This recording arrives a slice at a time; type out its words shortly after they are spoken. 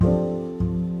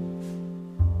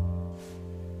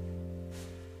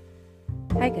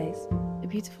Hi guys, a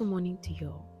beautiful morning to you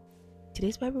all.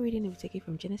 Today's Bible reading will be taken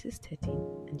from Genesis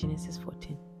 13 and Genesis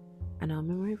 14, and our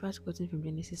memory verse quoting from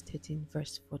Genesis 13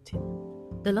 verse 14.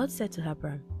 The Lord said to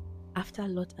Abram, after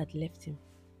Lot had left him,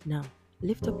 "Now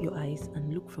lift up your eyes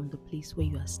and look from the place where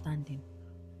you are standing,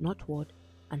 northward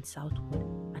and southward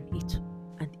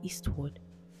and eastward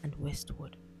and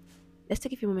westward." Let's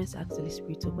take a few moments to ask the Holy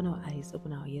Spirit to open our eyes,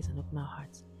 open our ears, and open our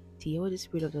hearts to hear what the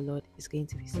Spirit of the Lord is going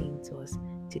to be saying to us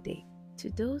today. To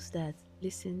those that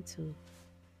listened to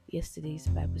yesterday's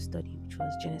Bible study, which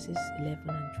was Genesis 11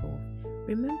 and 12,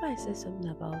 remember I said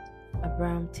something about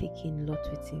Abram taking Lot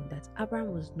with him, that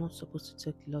Abram was not supposed to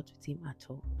take Lot with him at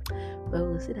all.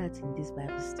 Well, we'll see that in this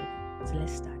Bible study. So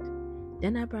let's start.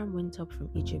 Then Abram went up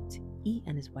from Egypt, he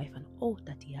and his wife and all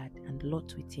that he had, and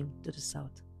Lot with him to the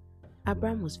south.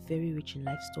 Abram was very rich in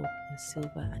livestock, in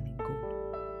silver and in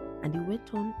gold. And he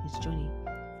went on his journey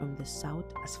from the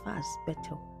south as far as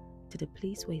Bethel, to the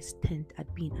place where his tent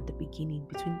had been at the beginning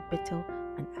between Bethel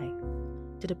and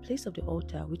Ai, to the place of the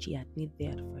altar which he had made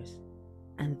there at first.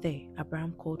 And there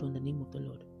Abram called on the name of the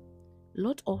Lord.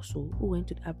 Lot also, who went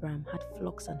with Abram, had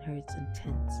flocks and herds and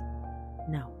tents.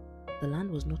 Now the land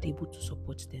was not able to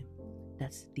support them,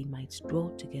 that they might dwell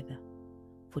together,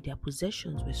 for their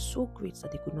possessions were so great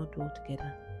that they could not dwell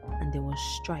together, and there was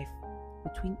strife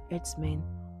between herdsmen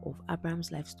of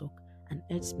Abram's livestock and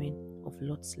herdsmen of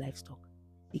Lot's livestock.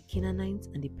 The Canaanites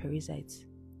and the Perizzites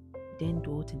then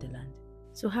dwelt in the land.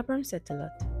 So Abram said to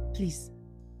Lot, "Please,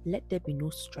 let there be no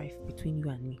strife between you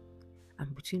and me,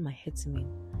 and between my herdsmen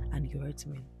and your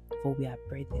herdsmen, for we are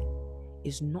brethren.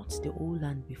 Is not the whole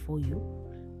land before you?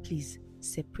 Please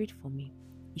separate from me.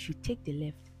 If you take the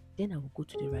left, then I will go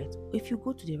to the right. If you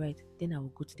go to the right, then I will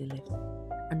go to the left."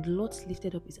 And Lot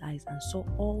lifted up his eyes and saw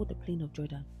all the plain of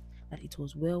Jordan, that it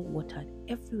was well watered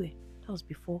everywhere. That was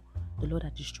before the Lord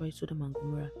had destroyed Sodom and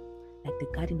Gomorrah, like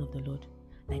the garden of the Lord,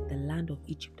 like the land of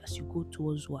Egypt as you go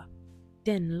towards Zoar.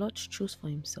 Then Lot chose for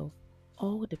himself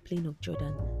all the plain of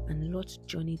Jordan, and Lot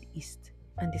journeyed east,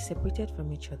 and they separated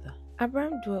from each other.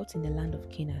 Abram dwelt in the land of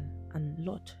Canaan, and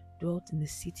Lot dwelt in the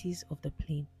cities of the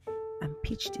plain, and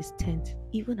pitched his tent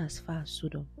even as far as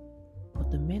Sodom.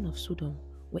 But the men of Sodom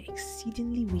were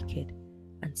exceedingly wicked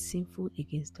and sinful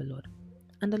against the Lord.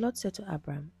 And the Lord said to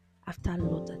Abram, after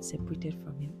Lot had separated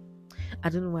from him, I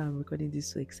don't know why I'm recording this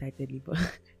so excitedly,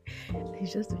 but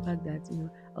it's just the fact that,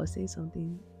 I was saying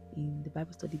something in the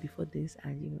Bible study before this,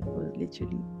 and, it was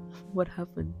literally what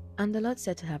happened. And the Lord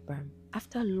said to Abram,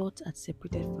 after Lot had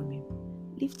separated from him,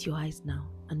 lift your eyes now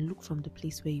and look from the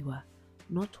place where you are,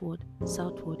 northward,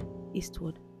 southward,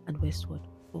 eastward, and westward.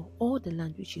 For all the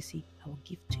land which you see, I will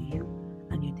give to you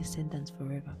and your descendants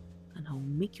forever. And I will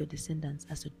make your descendants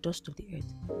as the dust of the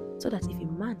earth, so that if a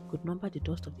man could number the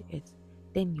dust of the earth,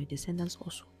 then your descendants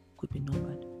also could be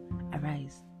numbered.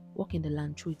 Arise, walk in the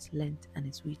land through its length and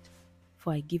its width,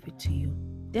 for I give it to you.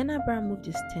 Then Abram moved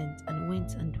his tent and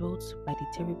went and dwelt by the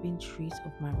terebinth trees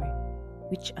of Mamre,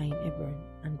 which are in Abram,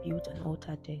 and built an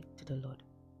altar there to the Lord.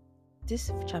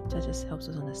 This chapter just helps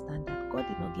us understand that God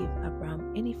did not give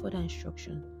Abram any further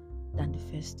instruction than the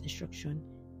first instruction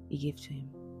he gave to him.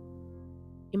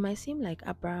 It might seem like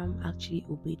Abram actually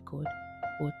obeyed God,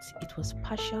 but it was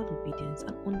partial obedience,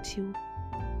 and until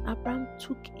Abram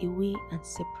took away and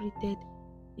separated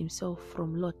himself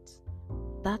from Lot,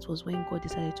 that was when God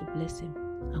decided to bless him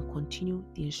and continue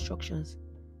the instructions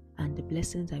and the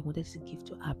blessings I wanted to give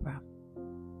to Abram.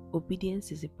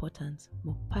 Obedience is important,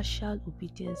 but partial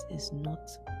obedience is not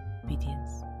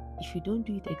obedience. If you don't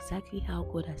do it exactly how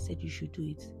God has said you should do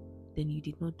it, then you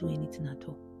did not do anything at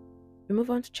all. We move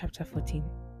on to chapter 14.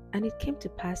 And it came to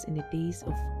pass in the days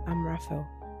of Amraphel,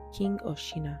 king of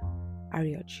Shinar,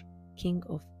 Arioch, king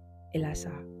of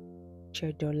Elasar,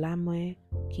 Chedorlaomer,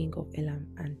 king of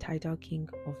Elam, and Tidal, king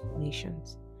of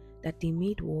nations, that they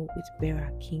made war with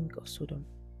Bera, king of Sodom,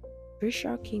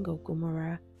 Rishar, king of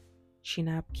Gomorrah,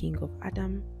 Shinab, king of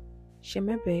Adam,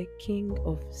 Shemebe, king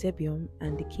of Zebion,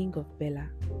 and the king of Bela,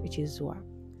 which is Zoar.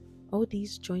 All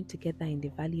these joined together in the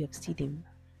valley of Siddim,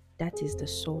 that is the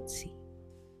Salt Sea.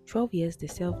 12 years they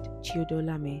served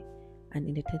Chedorlaomer, and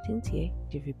in the 13th year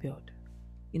they rebelled.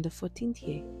 In the 14th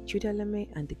year, Chedorlaomer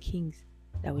and the kings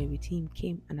that were with him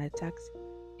came and attacked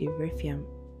the Rephaim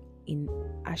in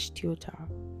Ashtiotar,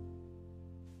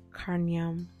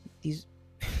 Carniam, these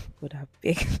God I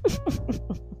beg.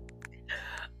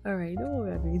 Alright, you know what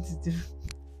we are going to do?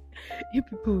 You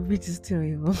people will read this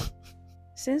to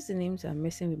Since the names are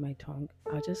messing with my tongue,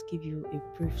 I'll just give you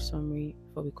a brief summary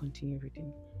before we continue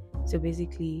reading. So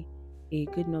basically, a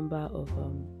good number of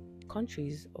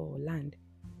countries or land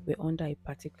were under a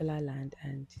particular land,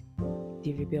 and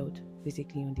they rebelled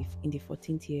basically in the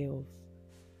 14th year of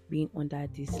being under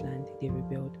this land, they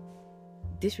rebelled.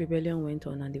 This rebellion went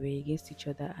on and they were against each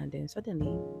other, and then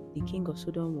suddenly the king of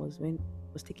Sodom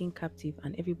was taken captive,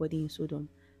 and everybody in Sodom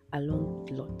along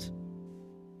with Lot.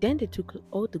 Then they took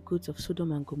all the goods of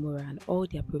Sodom and Gomorrah and all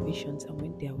their provisions and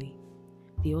went their way.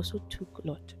 They also took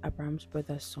Lot, Abram's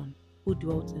brother's son, who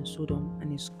dwelt in Sodom,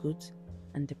 and his goods,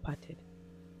 and departed.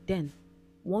 Then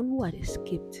one who had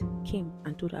escaped came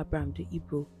and told Abram the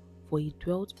Hebrew, for he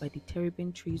dwelt by the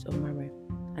terebinth trees of Mamre,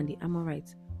 and the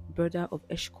Amorites, brother of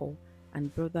Eshcol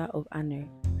and brother of Aner,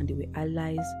 and they were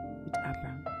allies with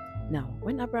Abram. Now,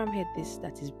 when Abram heard this,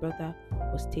 that his brother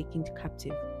was taken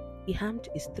captive, he armed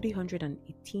his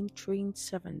 318 trained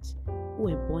servants who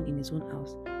were born in his own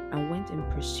house, and went in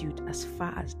pursuit as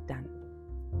far as Dan.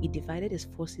 He divided his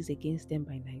forces against them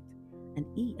by night, and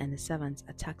he and his servants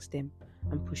attacked them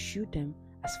and pursued them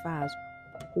as far as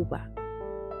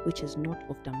Hobah, which is north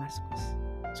of Damascus.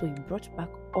 So he brought back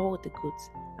all the goods,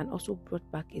 and also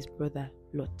brought back his brother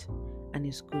Lot and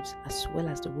his goods, as well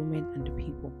as the women and the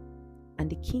people. And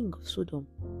the king of Sodom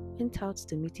went out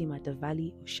to meet him at the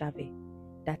valley of Shaveh,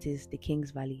 that is the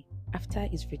king's valley, after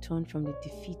his return from the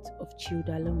defeat of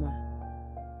Chedorlaomer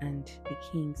and the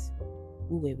kings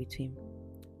who were with him.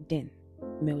 Then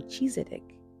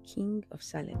Melchizedek, king of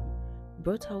Salem,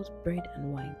 brought out bread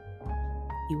and wine.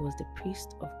 He was the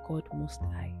priest of God Most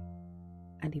High.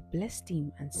 And he blessed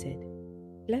him and said,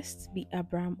 Blessed be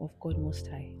Abram of God Most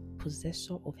High,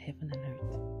 possessor of heaven and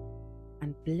earth.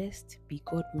 And blessed be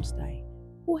God Most High,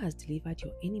 who has delivered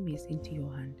your enemies into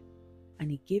your hand.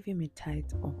 And he gave him a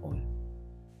tithe of all.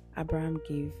 Abram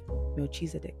gave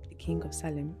Melchizedek, the king of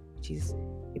Salem, which is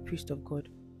a priest of God,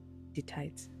 the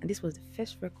tithes. And this was the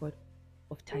first record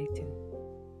of tithing.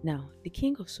 Now, the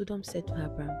king of Sodom said to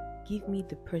Abram, Give me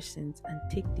the persons and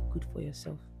take the good for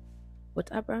yourself. But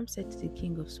Abram said to the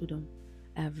king of Sodom,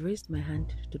 I have raised my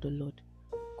hand to the Lord,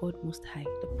 God Most High,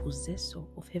 the possessor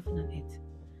of heaven and earth,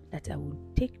 that I will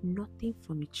take nothing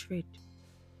from a thread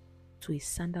to a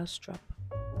sandal strap,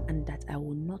 and that I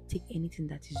will not take anything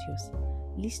that is yours,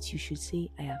 lest you should say,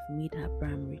 I have made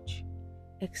Abram rich,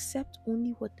 except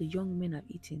only what the young men have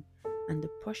eaten, and the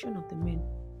portion of the men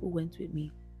who went with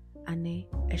me, Aner,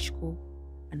 Eshcol,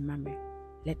 and Mamre.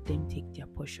 Let them take their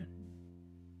portion.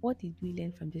 What did we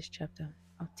learn from this chapter?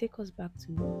 I'll take us back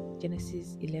to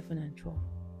Genesis 11 and 12.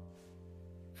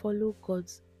 Follow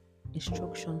God's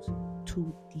instructions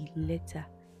to the letter.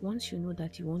 Once you know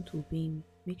that you want to obey Him,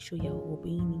 make sure you're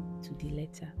obeying Him to the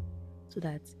letter, so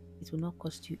that it will not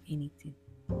cost you anything.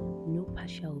 No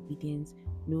partial obedience,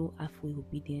 no halfway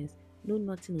obedience, no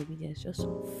nothing obedience, just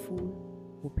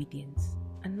full obedience.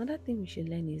 Another thing we should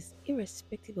learn is,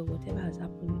 irrespective of whatever has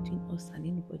happened between us and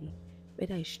anybody,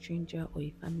 whether a stranger or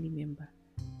a family member,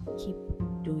 keep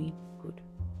doing good.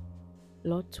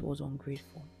 Lot was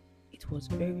ungrateful. It was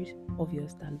very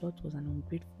obvious that Lot was an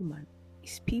ungrateful man.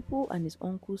 His people and his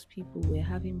uncle's people were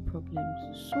having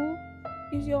problems. So,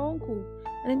 he's your uncle.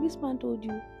 And then this man told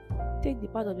you, take the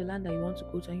part of the land that you want to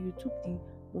go to, and you took the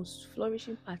most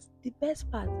flourishing part, the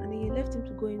best part, and then you left him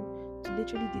to go into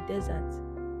literally the desert.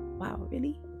 Wow,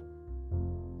 really?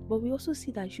 But we also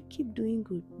see that you should keep doing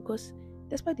good, because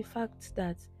despite the fact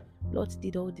that Lot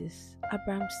did all this,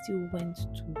 Abram still went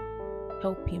to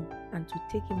help him and to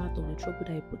take him out of the trouble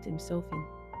that he put himself in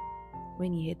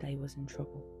when he heard that he was in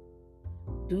trouble.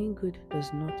 Doing good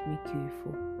does not make you a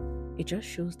fool. It just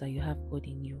shows that you have God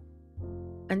in you.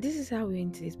 And this is how we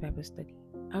end today's Bible study.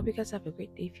 I hope you guys have a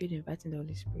great day filled inviting the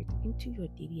Holy Spirit into your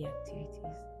daily activities.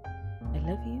 I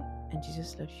love you, and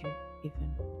Jesus loves you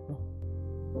even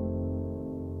more.